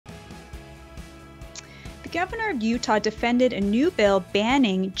Governor of Utah defended a new bill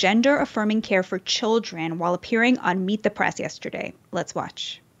banning gender-affirming care for children while appearing on Meet the Press yesterday. Let's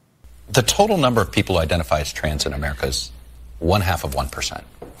watch. The total number of people who identify as trans in America is 0.5%.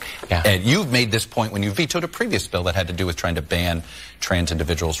 Yeah. And you've made this point when you vetoed a previous bill that had to do with trying to ban trans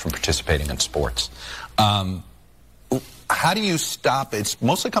individuals from participating in sports. How do you stop? It's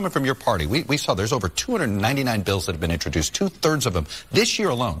mostly coming from your party. We saw there's over 299 bills that have been introduced. 2/3 of them this year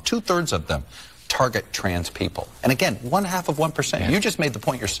alone, 2/3 of them target trans people. And again, 0.5%. Yeah. You just made the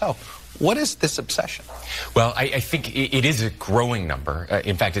point yourself. What is this obsession? Well, I think it is a growing number.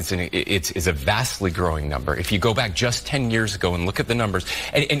 In fact, it's a vastly growing number. If you go back just 10 years ago and look at the numbers,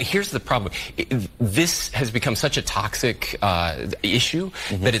 and here's the problem. This has become such a toxic issue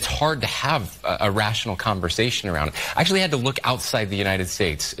that it's hard to have a rational conversation around it. I actually had to look outside the United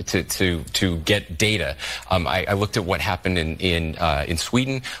States to get data. I looked at what happened in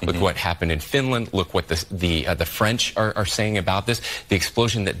Sweden, look what happened in Finland, look what the French are saying about this, the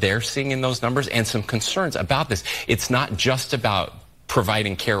explosion that they're seeing in those numbers, and some concerns about this. It's not just about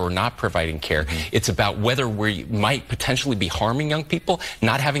providing care or not providing care. It's about whether we might potentially be harming young people,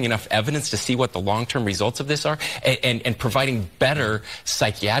 not having enough evidence to see what the long-term results of this are, and providing better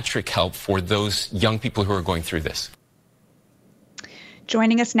psychiatric help for those young people who are going through this.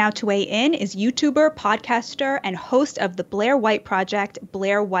 Joining us now to weigh in is YouTuber, podcaster, and host of the Blaire White Project,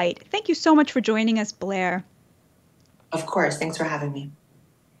 Blaire White. Thank you so much for joining us, Blaire. Of course. Thanks for having me.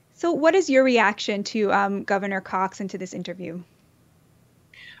 So what is your reaction to Governor Cox and to this interview?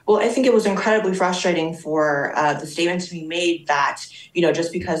 Well, I think it was incredibly frustrating for the statement to be made that,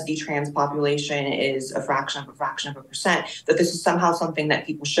 just because the trans population is a fraction of a percent, that this is somehow something that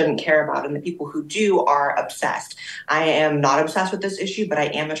people shouldn't care about, and the people who do are obsessed. I am not obsessed with this issue, but I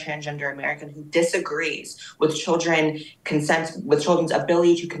am a transgender American who disagrees with children's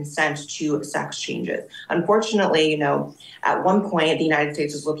ability to consent to sex changes. Unfortunately, at one point, the United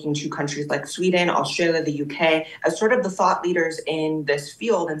States is looking to countries like Sweden, Australia, the UK as sort of the thought leaders in this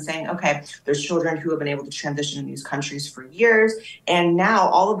field, and saying, okay, there's children who have been able to transition in these countries for years. And now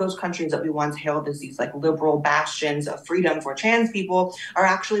all of those countries that we once hailed as these liberal bastions of freedom for trans people are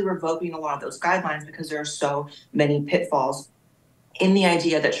actually revoking a lot of those guidelines because there are so many pitfalls in the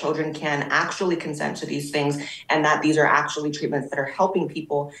idea that children can actually consent to these things, and that these are actually treatments that are helping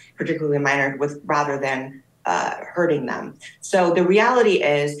people, particularly minors, rather than hurting them. So the reality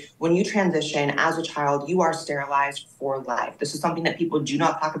is, when you transition as a child, you are sterilized for life. This is something that people do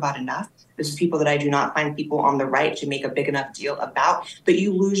not talk about enough. This is people that I do not find people on the right to make a big enough deal about. But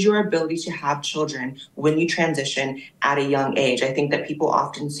you lose your ability to have children when you transition at a young age. I think that people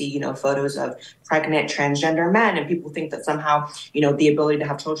often see, photos of pregnant transgender men, and people think that somehow, the ability to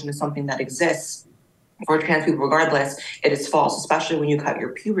have children is something that exists for trans people. Regardless, it is false, especially when you cut your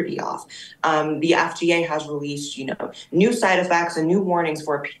puberty off. The FDA has released, new side effects and new warnings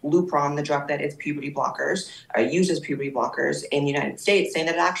for Lupron, the drug that is puberty blockers, uses puberty blockers in the United States, saying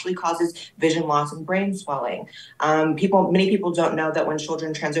that it actually causes vision loss and brain swelling. Many people don't know that when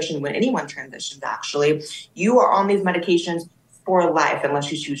children transition, when anyone transitions, actually, you are on these medications for life,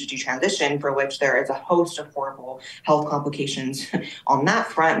 unless you choose to transition, for which there is a host of horrible health complications on that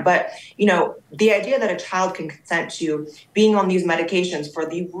front. But, the idea that a child can consent to being on these medications for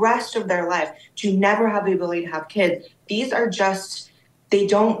the rest of their life, to never have the ability to have kids, these are just,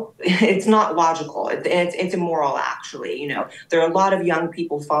 it's not logical. It's immoral, actually. There are a lot of young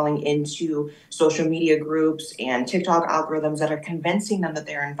people falling into social media groups and TikTok algorithms that are convincing them that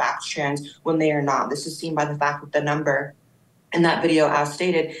they're in fact trans when they are not. This is seen by the fact that the number in that video, as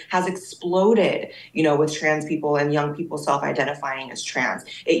stated, has exploded, with trans people and young people self-identifying as trans.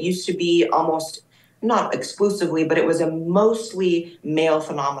 It used to be almost, not exclusively, but it was a mostly male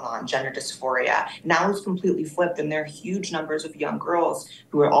phenomenon, gender dysphoria. Now it's completely flipped, and there are huge numbers of young girls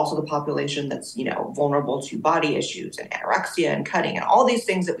who are also the population that's, vulnerable to body issues and anorexia and cutting and all these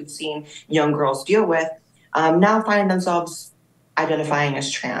things that we've seen young girls deal with, now find themselves identifying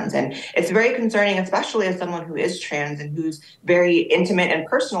as trans. And it's very concerning, especially as someone who is trans and whose very intimate and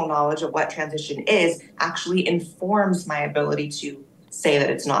personal knowledge of what transition is actually informs my ability to say that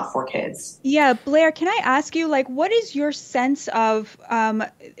it's not for kids. Yeah, Blaire, can I ask you, what is your sense of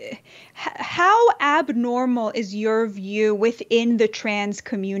how abnormal is your view within the trans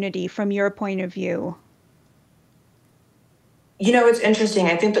community from your point of view? It's interesting.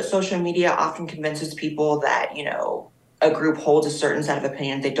 I think that social media often convinces people that, a group holds a certain set of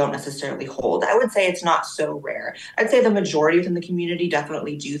opinions they don't necessarily hold. I would say it's not so rare. I'd say the majority within the community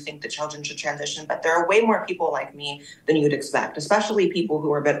definitely do think that children should transition, but there are way more people like me than you'd expect, especially people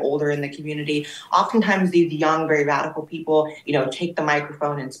who are a bit older in the community. Oftentimes these young, very radical people, take the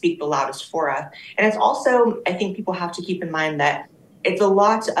microphone and speak the loudest for us. And it's also, I think people have to keep in mind that it's a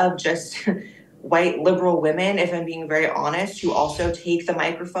lot of just white liberal women, if I'm being very honest, who also take the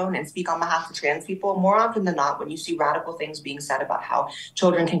microphone and speak on behalf of trans people. More often than not, when you see radical things being said about how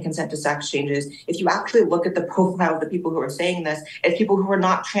children can consent to sex changes, if you actually look at the profile of the people who are saying this, it's people who are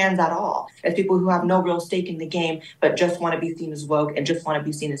not trans at all. It's people who have no real stake in the game, but just want to be seen as woke and just want to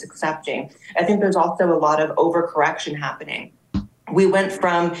be seen as accepting. I think there's also a lot of overcorrection happening. We went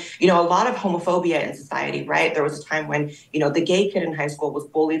from, a lot of homophobia in society, right? There was a time when, the gay kid in high school was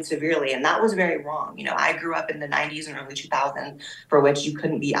bullied severely, and that was very wrong. I grew up in the 90s and early 2000s, for which you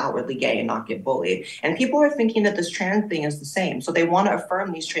couldn't be outwardly gay and not get bullied. And people are thinking that this trans thing is the same. So they want to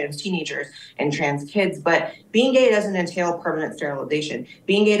affirm these trans teenagers and trans kids, but being gay doesn't entail permanent sterilization.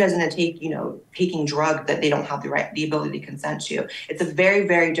 Being gay doesn't entail, taking drugs that they don't have the ability to consent to. It's a very,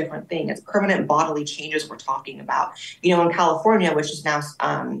 very different thing. It's permanent bodily changes we're talking about. In California, which is now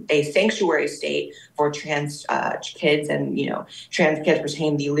a sanctuary state for trans kids, and trans kids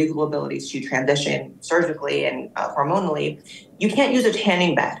retain the legal abilities to transition surgically and hormonally, you can't use a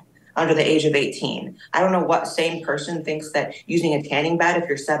tanning bed under the age of 18. I don't know what sane person thinks that using a tanning bed if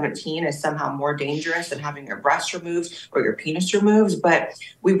you're 17 is somehow more dangerous than having your breast removed or your penis removed, but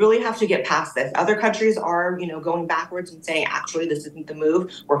we really have to get past this. Other countries are, going backwards and saying, actually, this isn't the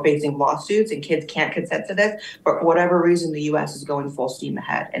move. We're facing lawsuits and kids can't consent to this. But for whatever reason, the US is going full steam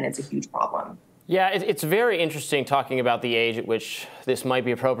ahead, and it's a huge problem. Yeah, it's very interesting talking about the age at which this might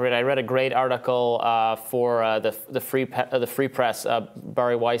be appropriate. I read a great article for the Free Press,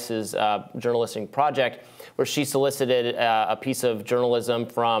 Barry Weiss's journalistic project, where she solicited a piece of journalism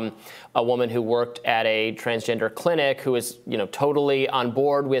from a woman who worked at a transgender clinic who is, totally on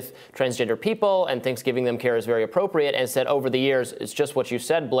board with transgender people and thinks giving them care is very appropriate, and said over the years, it's just what you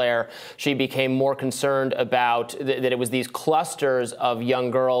said, Blaire, she became more concerned about that it was these clusters of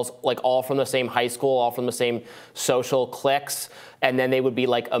young girls, like all from the same high school, all from the same social cliques, and then they would be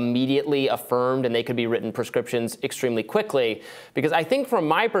like immediately affirmed and they could be written prescriptions extremely quickly. Because I think from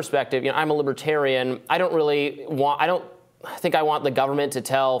my perspective, I'm a libertarian. I don't think I want the government to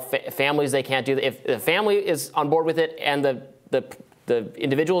tell families they can't do that. If the family is on board with it and the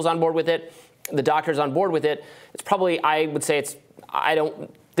individual is on board with it, the doctor's on board with it, it's probably, I would say I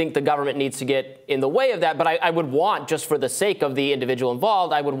don't think the government needs to get in the way of that, but I would want, just for the sake of the individual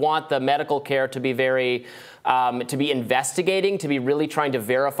involved, I would want the medical care to be very, to be investigating, to be really trying to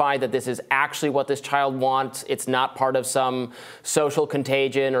verify that this is actually what this child wants. It's not part of some social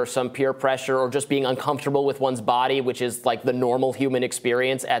contagion or some peer pressure or just being uncomfortable with one's body, which is like the normal human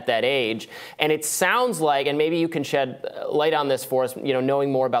experience at that age. And it sounds like, and maybe you can shed light on this for us,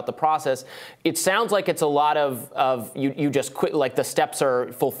 knowing more about the process, it sounds like it's a lot of you just quit, like the steps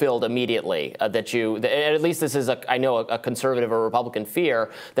are fulfilled immediately, at least this is I know a conservative or Republican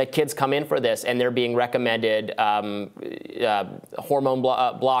fear that kids come in for this and they're being recommended hormone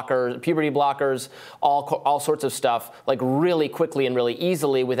blockers, puberty blockers, all sorts of stuff, like really quickly and really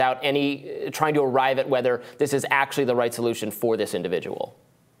easily without any trying to arrive at whether this is actually the right solution for this individual.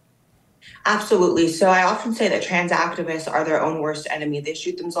 Absolutely. So I often say that trans activists are their own worst enemy. They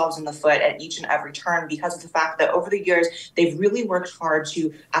shoot themselves in the foot at each and every turn because of the fact that over the years, they've really worked hard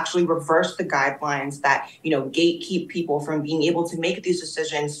to actually reverse the guidelines that, gatekeep people from being able to make these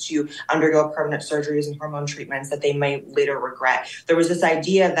decisions to undergo permanent surgeries and hormone treatments that they may later regret. There was this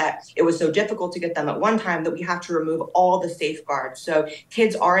idea that it was so difficult to get them at one time that we have to remove all the safeguards. So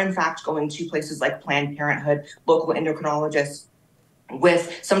kids are in fact going to places like Planned Parenthood, local endocrinologists,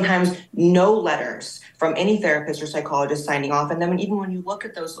 with sometimes no letters from any therapist or psychologist signing off. And then even when you look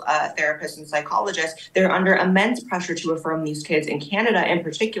at those therapists and psychologists, they're under immense pressure to affirm these kids. In Canada in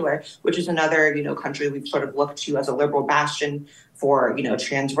particular, which is another country we've sort of looked to as a liberal bastion for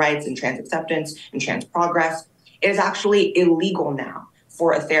trans rights and trans acceptance and trans progress, it is actually illegal now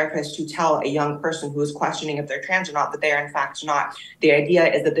for a therapist to tell a young person who is questioning if they're trans or not that they are in fact not. The idea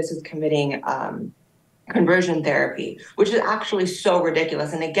is that this is committing conversion therapy, which is actually so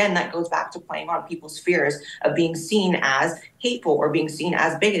ridiculous. And again, that goes back to playing on people's fears of being seen as hateful or being seen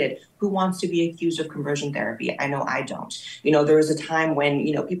as bigoted. Who wants to be accused of conversion therapy? I know I don't. There was a time when,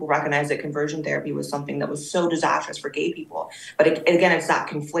 people recognized that conversion therapy was something that was so disastrous for gay people. But again, it's that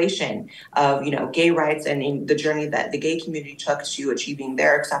conflation of, gay rights and the journey that the gay community took to achieving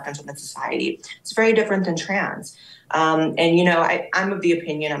their acceptance in society. It's very different than trans. And, you know, I'm of the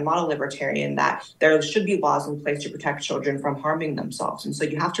opinion, I'm not a libertarian, that there should be laws in place to protect children from harming themselves. And so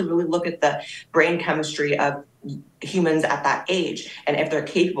you have to really look at the brain chemistry of humans at that age and if they're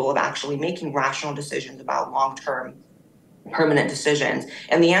capable of actually making rational decisions about long-term permanent decisions.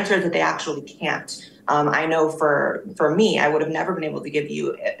 And the answer is that they actually can't. I know for me, I would have never been able to give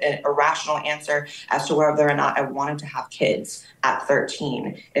you a rational answer as to whether or not I wanted to have kids at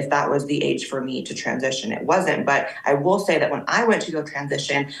 13, if that was the age for me to transition. It wasn't. But I will say that when I went to go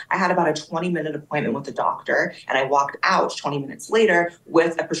transition, I had about a 20-minute appointment with the doctor, and I walked out 20 minutes later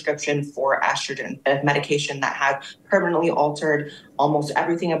with a prescription for estrogen, a medication that had permanently altered almost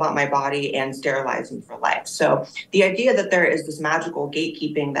everything about my body and sterilized me for life. So the idea that there is this magical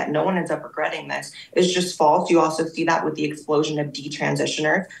gatekeeping, that no one ends up regretting this, is just false. You also see that with the explosion of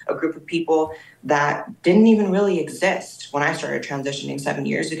detransitioners, a group of people that didn't even really exist when I started transitioning 7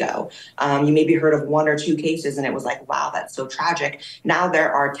 years ago. You maybe heard of 1 or 2 cases and it was like, wow, that's so tragic. Now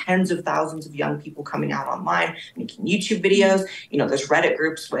there are tens of thousands of young people coming out online, making YouTube videos. You know, there's Reddit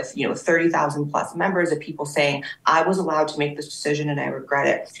groups with, 30,000 plus members of people saying, I was allowed to make this decision and I regret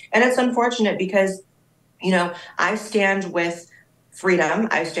it. And it's unfortunate because, I stand with freedom.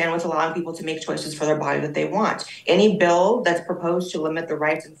 I stand with allowing people to make choices for their body that they want. Any bill that's proposed to limit the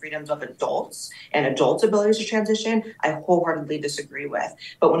rights and freedoms of adults and adults' abilities to transition, I wholeheartedly disagree with.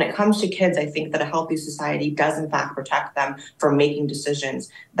 But when it comes to kids, I think that a healthy society does in fact protect them from making decisions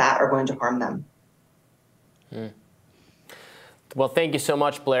that are going to harm them. Well, thank you so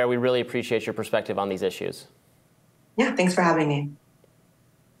much, Blaire. We really appreciate your perspective on these issues. Yeah, thanks for having me.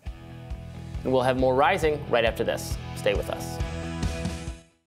 And we'll have more Rising right after this. Stay with us.